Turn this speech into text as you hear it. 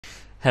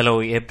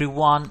Hello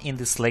everyone. In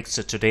this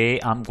lecture today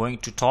I'm going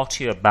to talk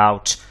to you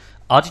about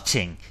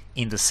auditing.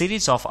 In the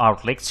series of our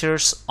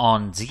lectures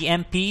on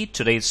GMP,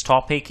 today's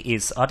topic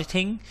is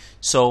auditing.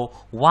 So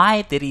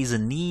why there is a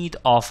need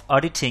of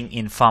auditing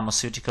in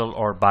pharmaceutical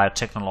or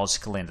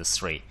biotechnological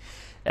industry?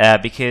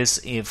 Because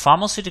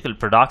pharmaceutical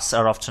products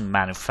are often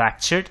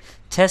manufactured,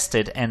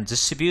 tested and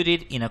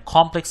distributed in a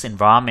complex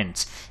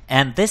environment,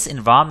 and this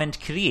environment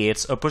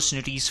creates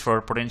opportunities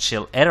for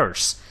potential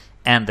errors,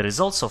 and the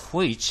results of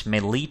which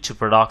may lead to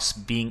products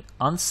being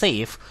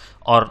unsafe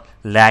or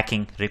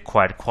lacking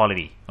required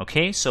quality.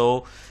 Okay,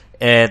 so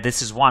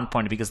this is one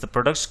point, because the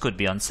products could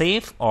be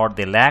unsafe or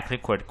they lack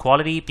required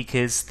quality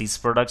because these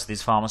products,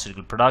 these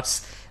pharmaceutical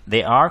products,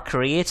 they are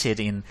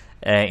created in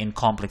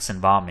complex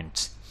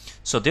environment.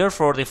 So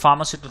therefore the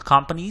pharmaceutical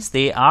companies,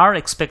 they are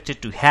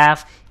expected to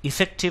have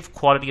effective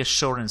quality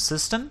assurance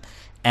system,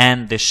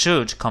 and they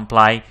should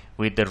comply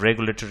with the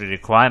regulatory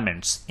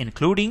requirements,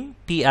 including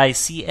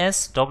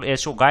PICS,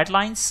 WHO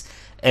guidelines,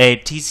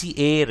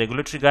 TCA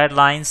regulatory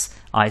guidelines,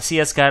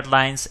 ICS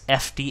guidelines,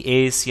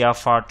 FDA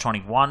CFR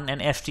 21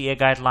 and FDA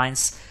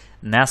guidelines,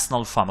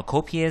 national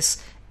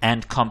pharmacopoeias,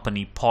 and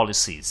company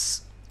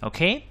policies.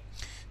 Okay,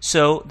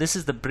 so this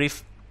is the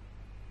brief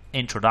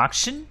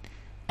introduction.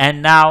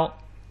 And now,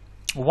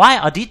 why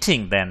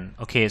auditing then?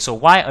 Okay, so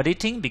why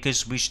auditing?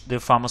 Because the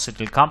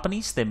pharmaceutical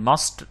companies, they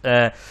must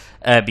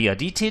be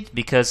audited,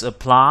 because a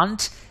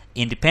planned,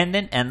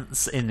 independent,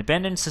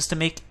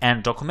 systemic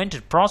and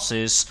documented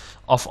process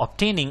of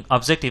obtaining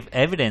objective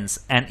evidence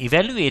and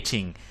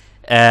evaluating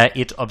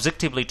it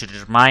objectively to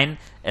determine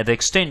the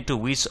extent to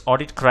which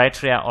audit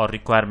criteria or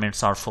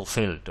requirements are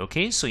fulfilled.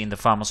 Okay, so in the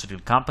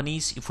pharmaceutical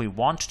companies, if we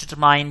want to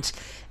determine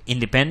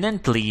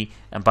independently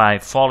by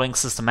following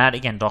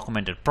systematic and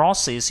documented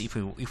process,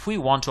 if we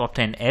want to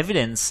obtain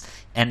evidence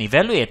and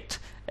evaluate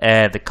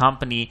the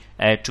company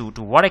to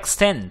what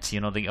extent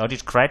the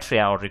audit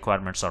criteria or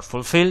requirements are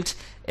fulfilled,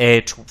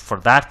 for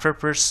that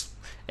purpose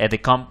the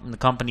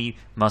company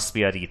must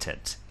be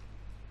audited.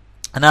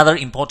 Another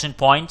important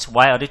point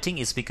why auditing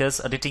is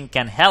because auditing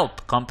can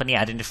help company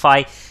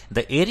identify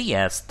the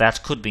areas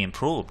that could be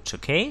improved.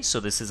 Okay, so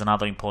this is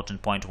another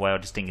important point why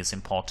auditing is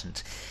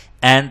important.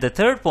 And the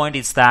third point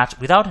is that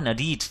without an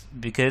audit,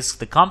 because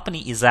the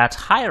company is at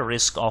higher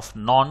risk of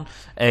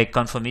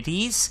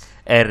non-conformities,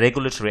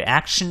 regulatory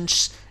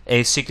actions,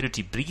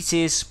 security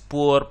breaches,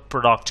 poor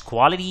product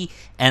quality,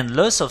 and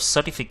loss of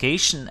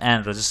certification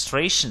and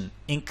registration,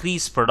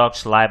 increased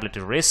product liability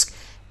risk,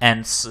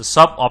 and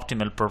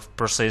suboptimal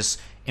process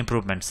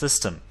improvement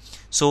system.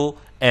 So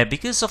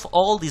because of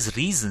all these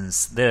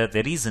reasons, there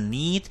is a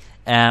need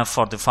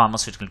for the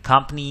pharmaceutical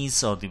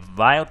companies or the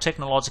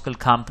biotechnological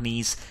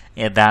companies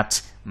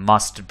that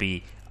must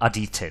be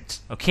audited.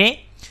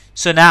 Okay,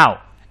 so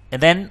now,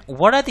 and then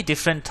what are the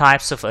different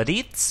types of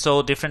audits?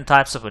 So different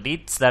types of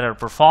audits that are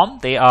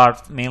performed, they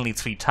are mainly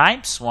three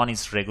types. One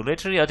is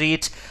regulatory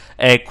audit,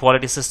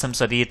 quality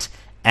systems audit,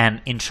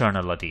 and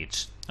internal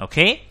audit.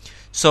 Okay,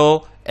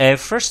 so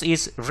first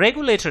is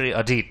regulatory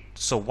audit.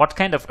 So what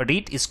kind of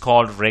audit is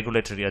called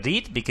regulatory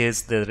audit?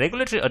 Because the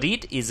regulatory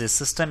audit is a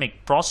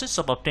systemic process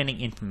of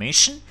obtaining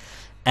information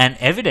and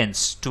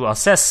evidence to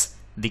assess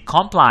the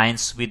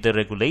compliance with the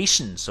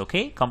regulations.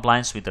 Okay,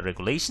 compliance with the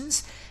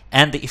regulations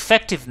and the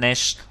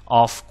effectiveness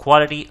of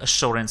quality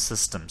assurance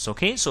systems.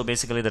 Okay, so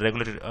basically the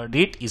regulatory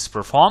audit is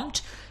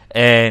performed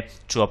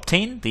to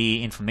obtain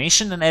the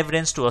information and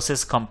evidence to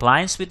assess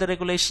compliance with the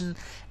regulation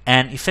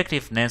and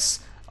effectiveness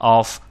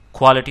of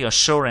quality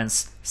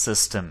assurance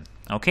system.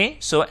 Okay,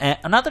 so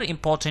another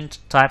important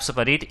types of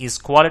audit is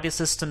quality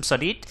systems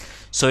audit.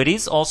 So it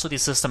is also the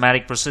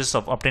systematic process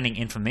of obtaining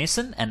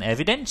information and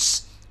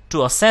evidence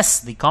to assess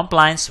the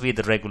compliance with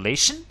the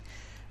regulation,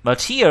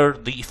 but here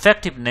the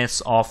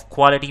effectiveness of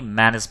quality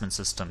management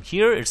system.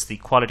 Here it's the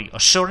quality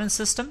assurance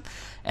system,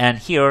 and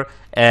here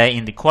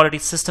in the quality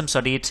systems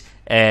audit,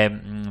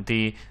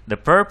 the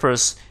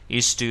purpose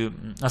is to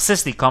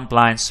assess the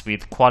compliance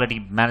with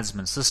quality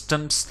management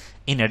systems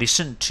in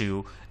addition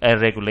to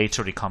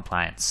regulatory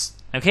compliance.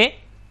 Okay,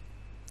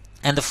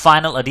 and the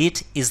final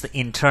audit is the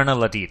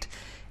internal audit.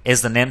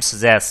 As the name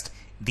suggests,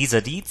 these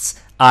audits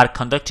are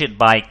conducted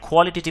by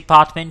quality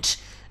department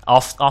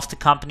of the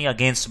company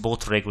against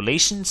both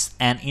regulations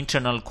and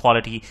internal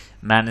quality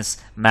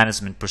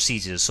management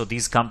procedures. So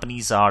these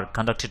companies are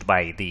conducted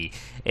by the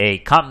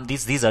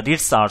these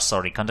audits are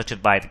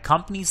conducted by the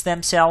companies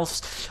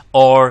themselves,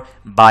 or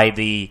by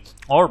the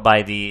other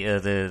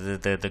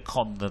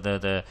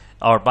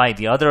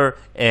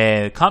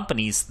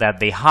companies that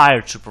they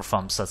hire to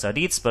perform such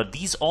audits. But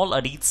these all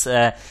audits,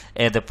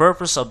 the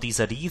purpose of these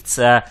audits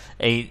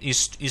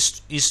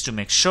is to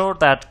make sure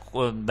that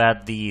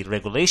the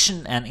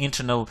regulation and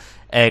internal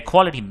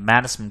quality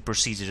management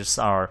procedures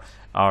are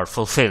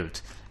fulfilled.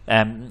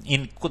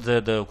 In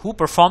who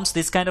performs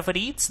this kind of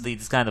audits?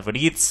 These kind of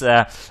audits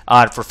are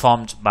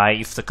performed by,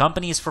 if the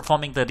company is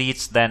performing the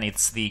audits, then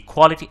it's the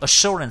quality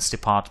assurance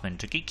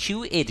department, okay,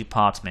 QA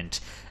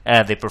department.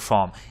 They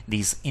perform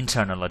these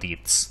internal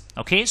audits.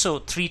 Okay, so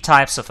three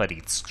types of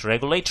audits: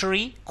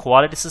 regulatory,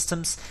 quality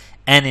systems,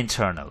 and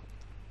internal.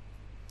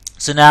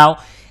 So now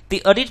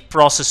the audit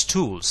process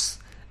tools.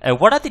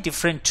 What are the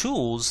different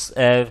tools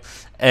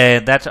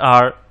that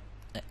are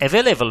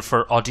available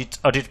for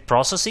audit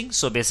processing?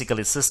 So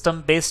basically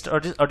system-based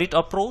audit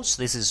approach.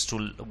 This is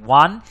tool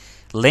 1.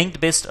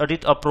 Linked-based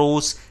audit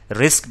approach,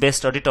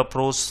 risk-based audit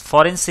approach,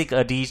 forensic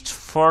audit,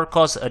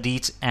 for-cause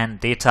audit,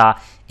 and data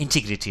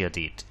integrity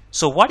audit.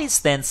 So what is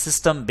then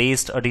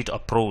system-based audit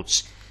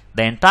approach?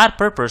 The entire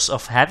purpose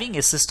of having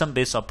a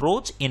system-based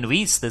approach in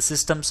which the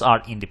systems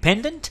are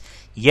independent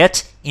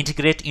yet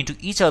integrate into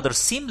each other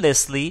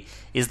seamlessly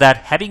is that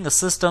having a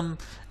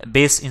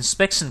system-based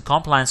inspection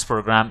compliance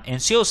program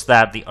ensures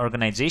that the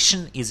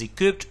organization is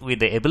equipped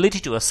with the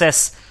ability to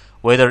assess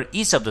whether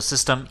each of the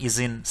system is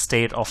in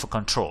state of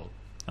control.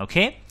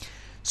 Okay,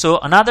 so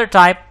another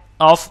type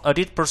of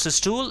audit process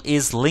tool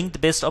is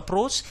linked-based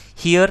approach.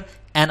 Here,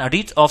 an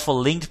audit of a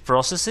linked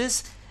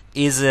processes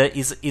is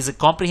a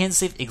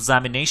comprehensive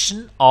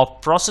examination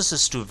of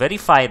processes to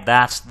verify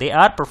that they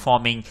are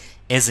performing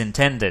as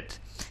intended,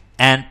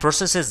 and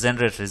processes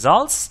generate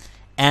results,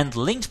 and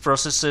linked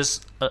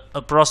processes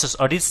process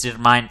audits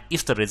determine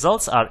if the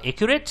results are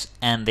accurate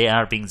and they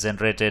are being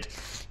generated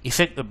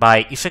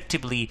by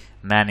effectively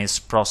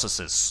managed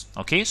processes.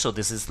 Okay, so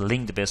this is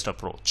linked-based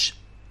approach.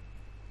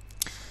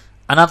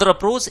 Another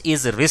approach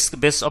is a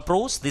risk-based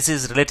approach. This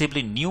is a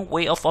relatively new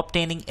way of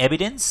obtaining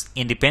evidence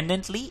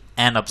independently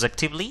and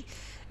objectively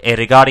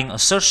regarding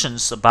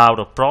assertions about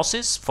a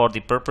process for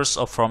the purpose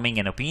of forming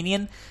an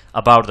opinion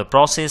about the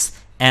process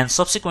and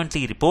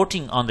subsequently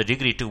reporting on the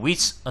degree to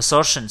which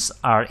assertions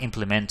are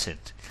implemented.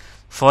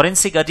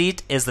 Forensic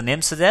audit, as the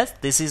name suggests,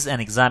 this is an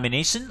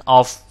examination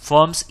of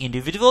firms,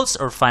 individuals,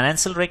 or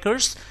financial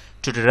records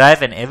to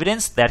derive an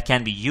evidence that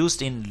can be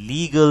used in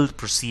legal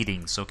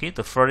proceedings. Okay,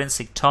 the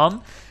forensic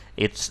term,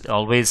 it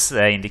always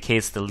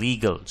indicates the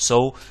legal.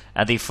 So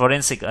the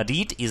forensic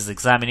audit is the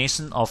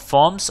examination of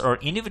firms or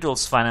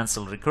individuals'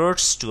 financial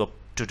records to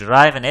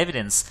derive an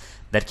evidence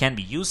that can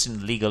be used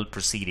in legal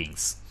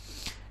proceedings.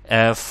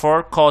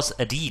 For-cause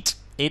audit,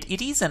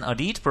 it is an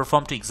audit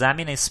performed to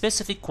examine a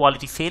specific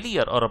quality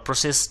failure or a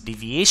process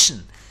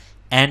deviation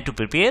and to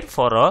prepare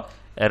for a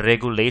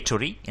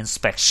regulatory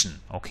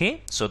inspection.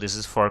 Okay, so this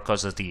is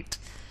for-cause audit.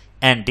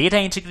 And data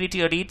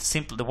integrity audit,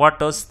 simply, what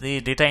does the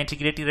data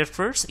integrity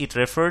refers? It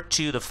refers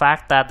to the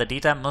fact that the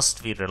data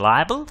must be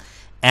reliable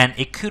and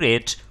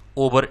accurate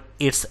over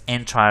its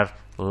entire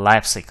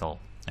life cycle.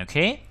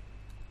 Okay.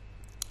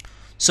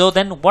 So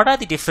then what are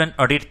the different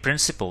audit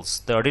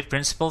principles? The audit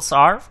principles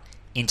are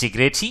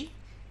integrity,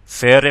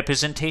 fair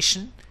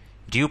representation,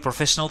 due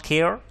professional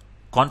care,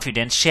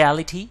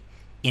 confidentiality,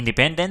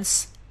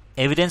 independence,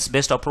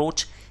 evidence-based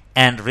approach,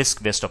 and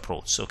risk-based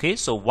approach. Okay,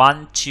 so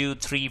 1, 2,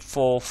 3,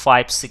 4,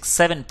 5, 6,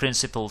 7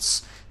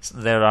 principles.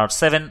 There are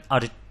 7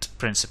 audit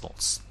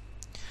principles.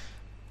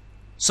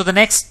 So the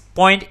next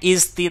point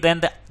is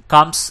the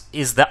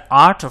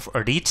art of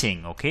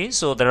auditing. Okay,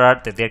 so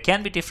there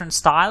can be different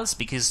styles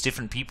because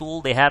different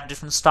people, they have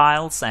different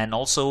styles, and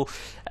also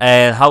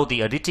how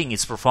the auditing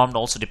is performed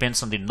also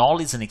depends on the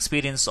knowledge and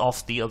experience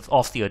of the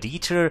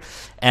auditor,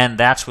 and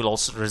that will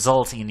also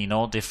result in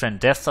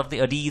different depth of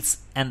the audits.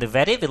 And the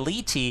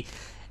variability,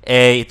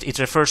 it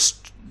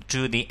refers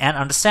to an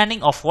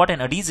understanding of what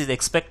an audit is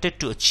expected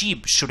to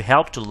achieve should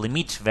help to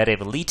limit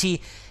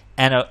variability,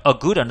 and a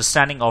good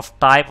understanding of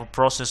type of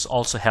process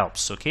also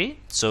helps. Okay,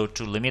 so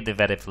to limit the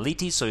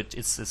variability, so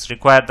it's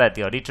required that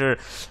the auditor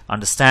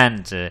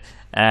understand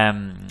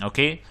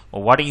okay,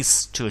 what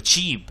is to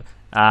achieve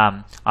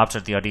after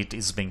the audit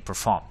is being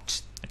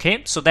performed.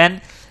 Okay, so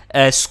then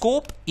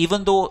scope,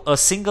 even though a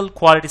single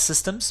quality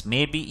systems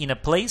may be in a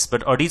place,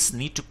 but audits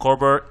need to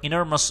cover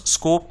enormous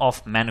scope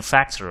of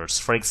manufacturers.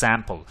 For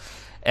example,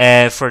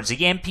 for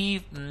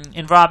GMP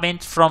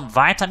environment, from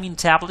vitamin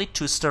tablet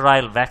to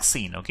sterile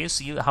vaccine. Okay,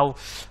 so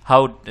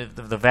how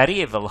the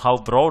variable, how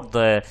broad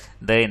the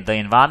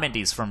environment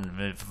is,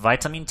 from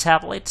vitamin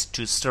tablet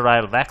to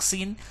sterile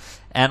vaccine.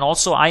 And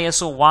also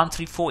ISO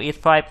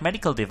 13485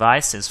 medical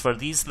devices, for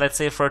these, let's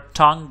say for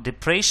tongue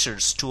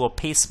depressors to a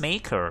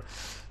pacemaker.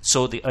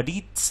 So the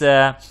audits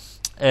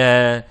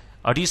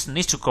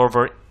need to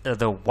cover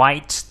the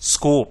wide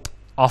scope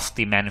of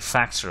the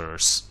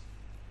manufacturers.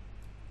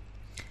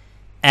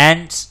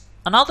 And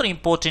another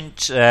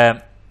important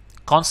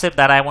concept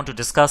that I want to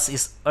discuss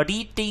is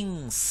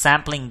auditing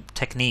sampling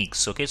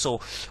techniques. Okay,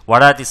 so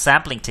what are the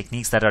sampling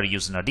techniques that are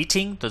used in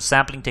auditing? The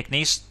sampling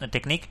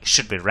technique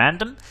should be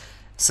random,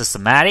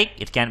 systematic,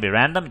 it can be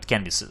random, it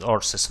can be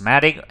or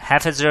systematic,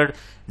 haphazard,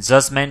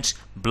 judgment,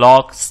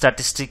 block,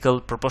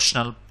 statistical,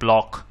 proportional,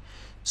 block.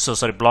 So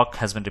sorry, block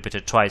has been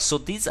repeated twice. So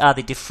these are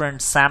the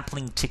different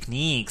sampling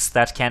techniques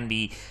that can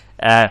be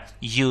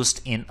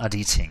used in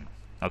auditing.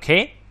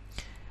 Okay,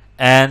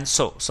 and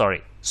so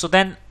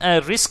then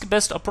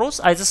risk-based approach,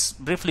 I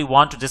just briefly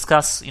want to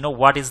discuss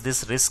what is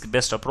this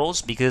risk-based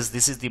approach, because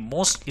this is the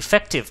most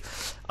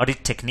effective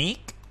audit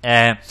technique.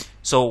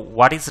 So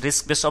what is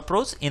risk-based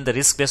approach? In the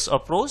risk-based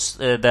approach,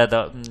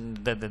 there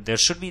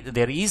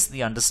is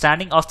the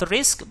understanding of the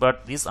risk,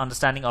 but this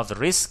understanding of the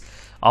risk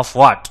of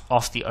what?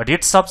 Of the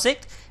audit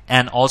subject,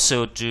 and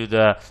also to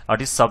the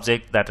audit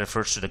subject that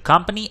refers to the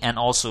company, and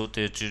also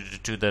to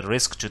the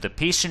risk to the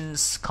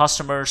patients,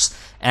 customers,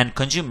 and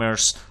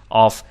consumers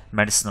of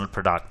medicinal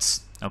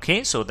products.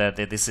 Okay, so that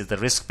this is the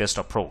risk-based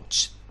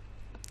approach.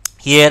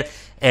 Here,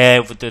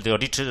 with the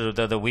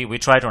auditor, we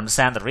try to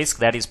understand the risk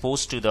that is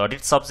posed to the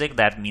audit subject,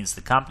 that means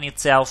the company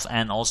itself,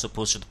 and also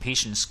posed to the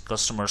patients,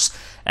 customers,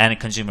 and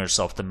consumers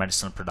of the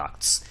medicinal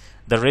products.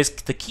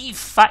 The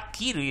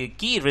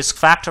key risk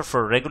factor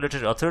for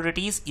regulatory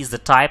authorities is the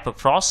type of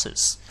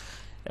process.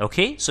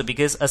 Okay, so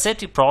because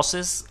aseptic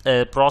processes,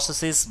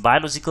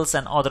 biologicals,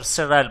 and other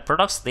sterile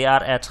products, they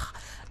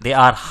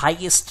are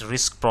highest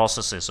risk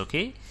processes.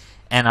 Okay,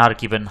 and are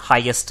given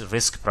highest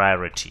risk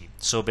priority.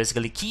 So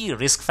basically, key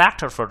risk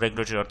factor for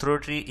regulatory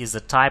authority is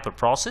the type of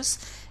process,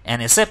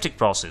 and aseptic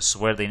process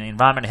where the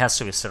environment has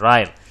to be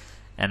sterile,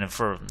 and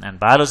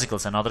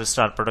biologicals and other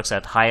sterile products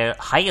at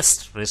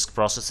highest risk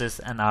processes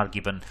and are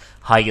given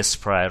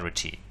highest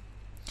priority.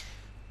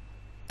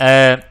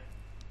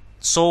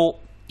 So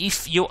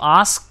if you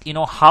ask,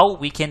 how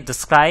we can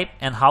describe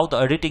and how the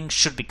auditing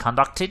should be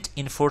conducted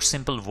in 4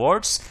 simple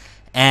words,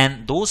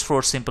 and those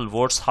 4 simple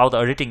words how the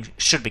auditing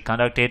should be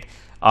conducted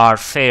are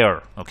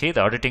fair. Okay, the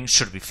auditing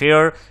should be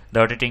fair,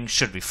 the auditing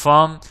should be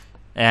firm,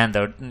 and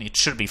it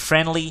should be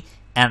friendly,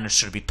 and it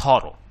should be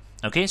thorough.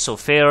 Okay, so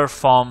fair,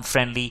 firm,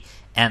 friendly,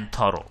 and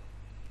thorough.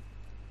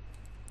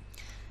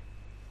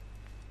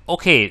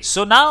 Okay,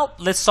 so now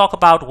let's talk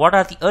about what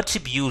are the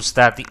attributes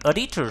that the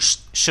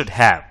auditors should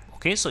have.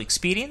 Okay, so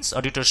experience.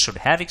 Auditors should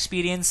have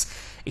experience.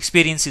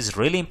 Experience is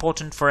really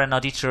important for an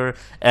auditor,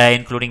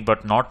 including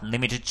but not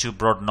limited to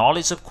broad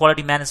knowledge of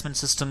quality management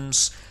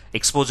systems,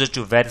 exposure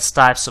to various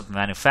types of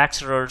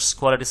manufacturers,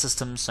 quality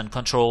systems and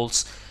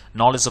controls,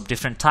 knowledge of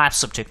different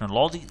types of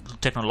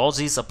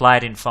technologies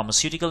applied in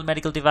pharmaceutical,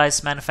 medical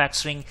device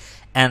manufacturing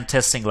and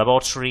testing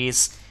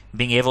laboratories,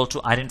 being able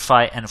to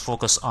identify and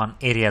focus on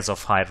areas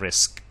of high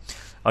risk.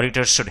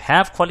 Auditors should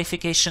have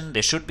qualification.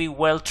 They should be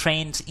well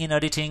trained in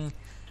auditing.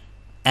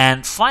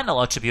 And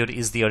final attribute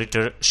is the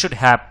auditor should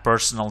have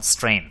personal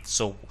strength.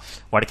 So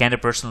what kind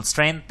of personal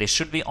strength? They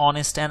should be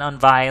honest and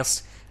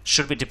unbiased,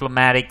 should be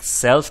diplomatic,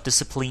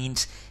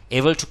 self-disciplined,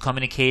 able to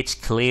communicate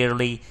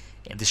clearly.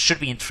 They should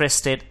be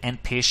interested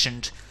and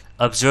patient,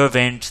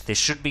 observant. They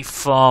should be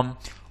firm,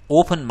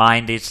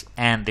 open-minded,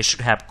 and they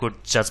should have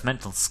good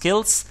judgmental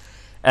skills,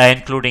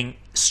 including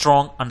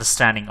strong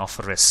understanding of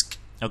risk.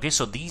 Okay,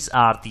 so these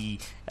are the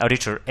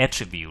auditor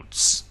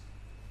attributes.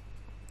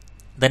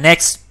 The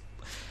next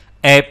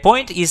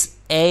point is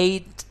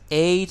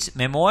Aide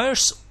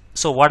memoirs.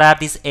 So what are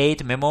these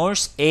Aide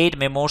memoirs? Aide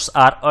memoirs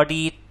are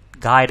audit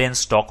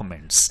guidance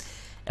documents.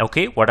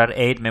 Okay, what are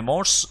Aide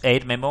memoirs?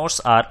 Aide memoirs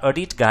are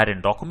audit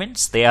guidance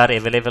documents. They are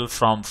available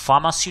from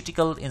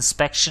Pharmaceutical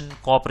Inspection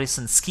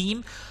Cooperation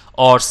Scheme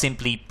or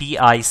simply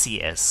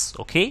PICS.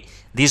 Okay,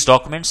 these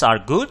documents are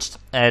good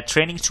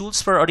training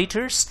tools for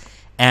auditors,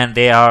 and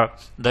they are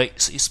the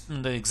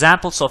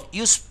examples of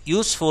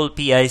useful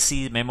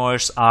PIC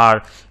memoirs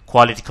are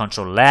quality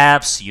control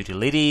labs,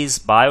 utilities,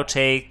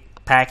 biotech,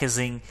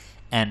 packaging,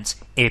 and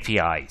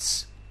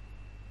APIs.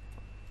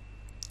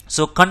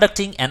 So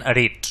conducting an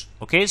audit.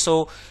 Okay,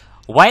 so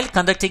while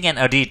conducting an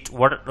audit,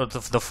 what are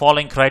the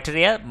following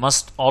criteria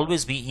must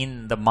always be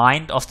in the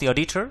mind of the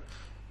auditor.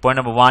 Point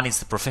number 1 is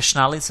the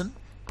professionalism.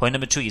 Point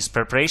number 2 is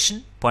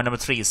preparation. Point number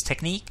 3 is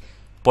technique.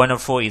 Point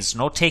number 4 is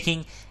note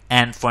taking,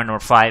 and point number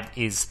 5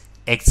 is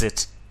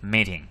exit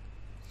meeting.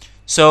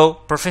 So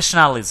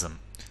professionalism.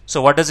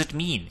 So what does it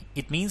mean?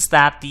 It means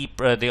that the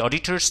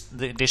auditors,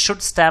 they should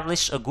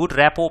establish a good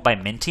rapport by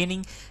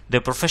maintaining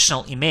their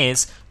professional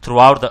image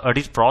throughout the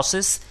audit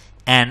process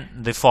and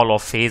the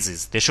follow-up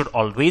phases. They should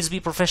always be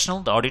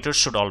professional. The auditors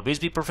should always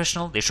be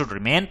professional. They should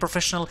remain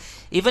professional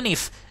even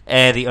if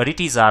the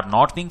auditees are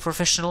not being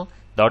professional.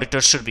 The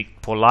auditors should be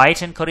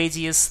polite and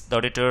courageous.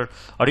 The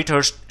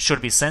auditors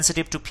should be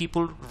sensitive to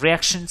people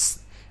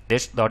reactions.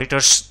 The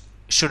auditors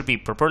should be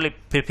properly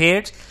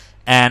prepared,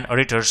 and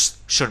auditors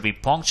should be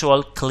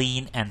punctual,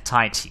 clean, and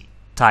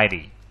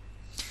tidy.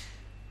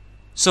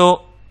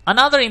 So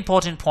another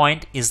important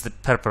point is the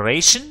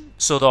preparation.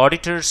 So the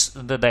auditors,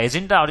 the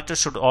agenda auditor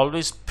should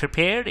always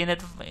prepare in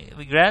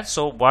advance.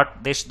 So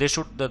what they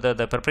should,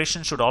 the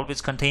preparation should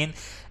always contain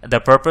the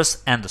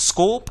purpose and the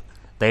scope.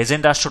 The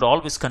agenda should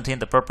always contain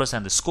the purpose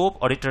and the scope,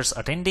 auditors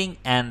attending,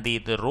 and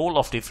the role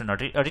of different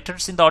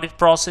auditors in the audit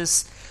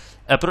process.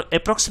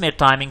 Approximate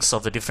timings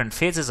of the different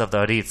phases of the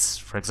audits,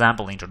 for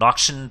example,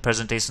 introduction,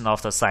 presentation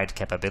of the site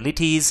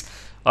capabilities,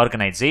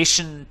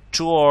 organization,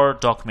 tour,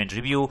 document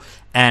review,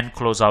 and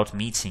closeout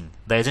meeting.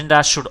 The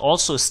agenda should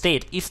also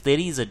state if there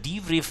is a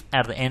debrief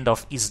at the end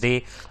of each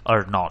day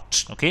or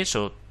not. Okay,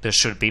 so there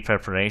should be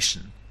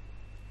preparation.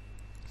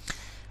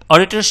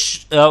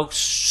 Auditors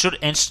should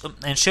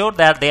ensure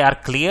that they are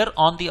clear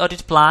on the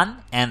audit plan,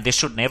 and they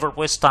should never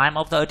waste time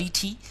of the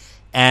auditee,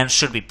 and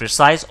should be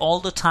precise all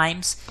the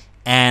times.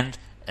 And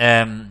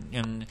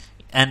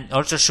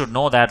auditors should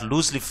know that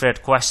loosely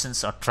phrased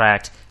questions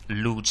attract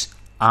loose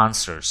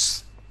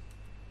answers.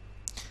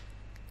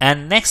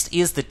 And next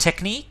is the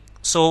technique.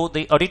 So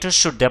the auditor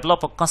should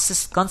develop a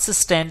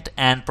consistent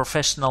and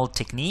professional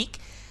technique,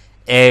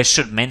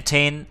 should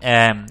maintain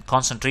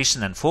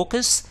concentration and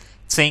focus,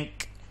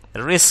 think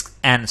risk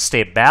and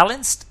stay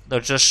balanced.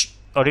 The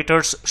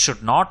auditors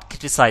should not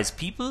criticize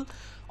people,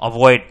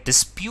 avoid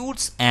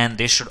disputes, and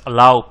they should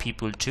allow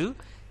people to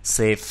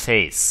save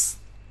face.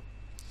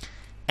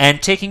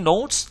 And taking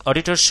notes,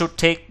 auditors should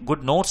take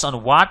good notes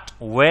on what,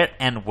 where,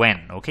 and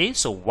when. Okay,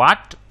 so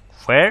what,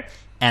 where,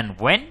 and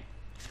when.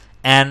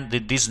 And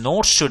these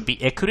notes should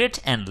be accurate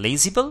and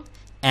legible,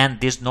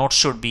 and these notes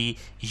should be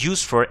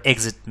used for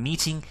exit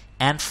meeting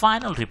and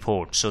final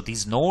report. So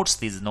these notes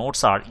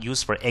are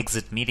used for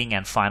exit meeting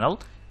and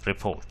final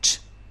report.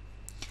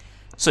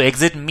 So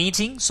exit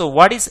meeting. So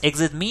what is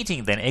exit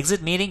meeting then?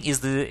 Exit meeting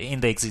is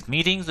in the exit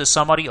meeting the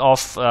summary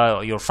of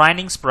your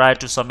findings prior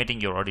to submitting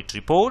your audit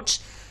report.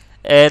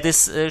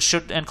 This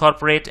should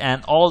incorporate,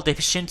 and all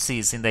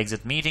deficiencies in the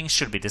exit meeting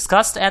should be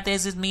discussed at the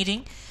exit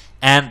meeting,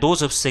 and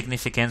those of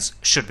significance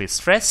should be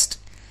stressed.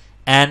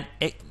 And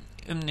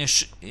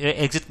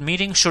exit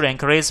meeting should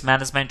encourage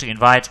management to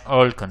invite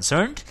all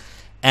concerned.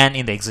 And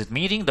in the exit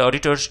meeting, the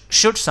auditors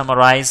should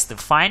summarize the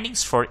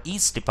findings for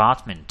each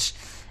department,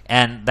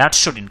 and that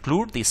should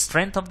include the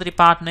strength of the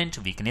department,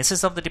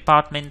 weaknesses of the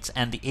department,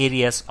 and the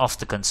areas of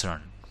the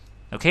concern.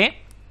 Okay.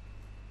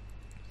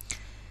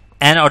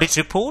 An audit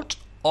report.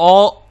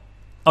 All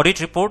audit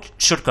report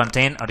should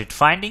contain audit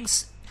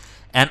findings,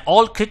 and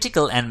all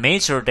critical and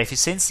major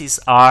deficiencies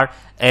are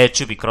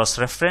to be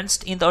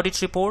cross-referenced in the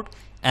audit report,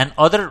 and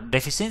other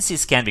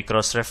deficiencies can be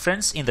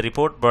cross-referenced in the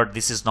report, but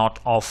this is not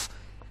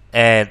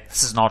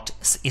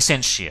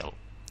essential.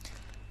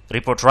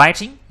 Report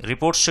writing.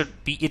 Report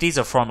should be, it is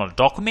a formal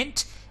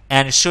document,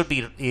 and it should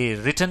be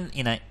written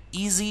in a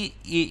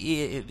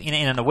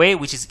way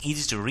which is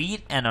easy to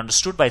read and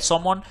understood by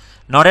someone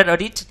not at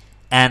audit.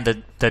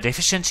 And the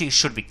deficiency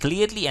should be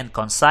clearly and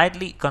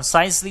concisely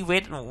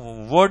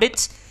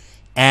worded,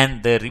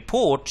 and the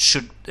report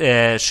should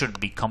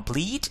be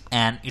complete,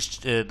 and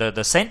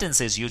the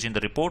sentences used in the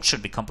report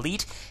should be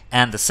complete,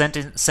 and the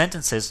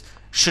sentences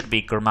should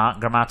be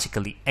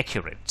grammatically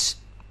accurate.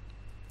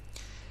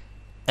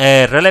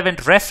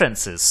 Relevant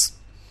references.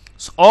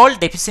 So all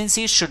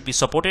deficiencies should be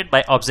supported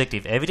by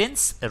objective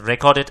evidence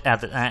recorded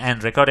at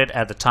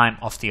the time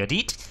of the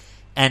audit.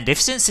 And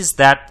deficiencies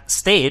that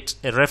state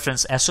a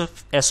reference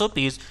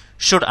SOPs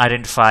should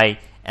identify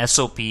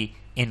SOP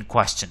in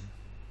question.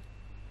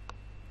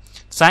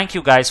 Thank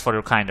you guys for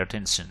your kind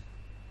attention.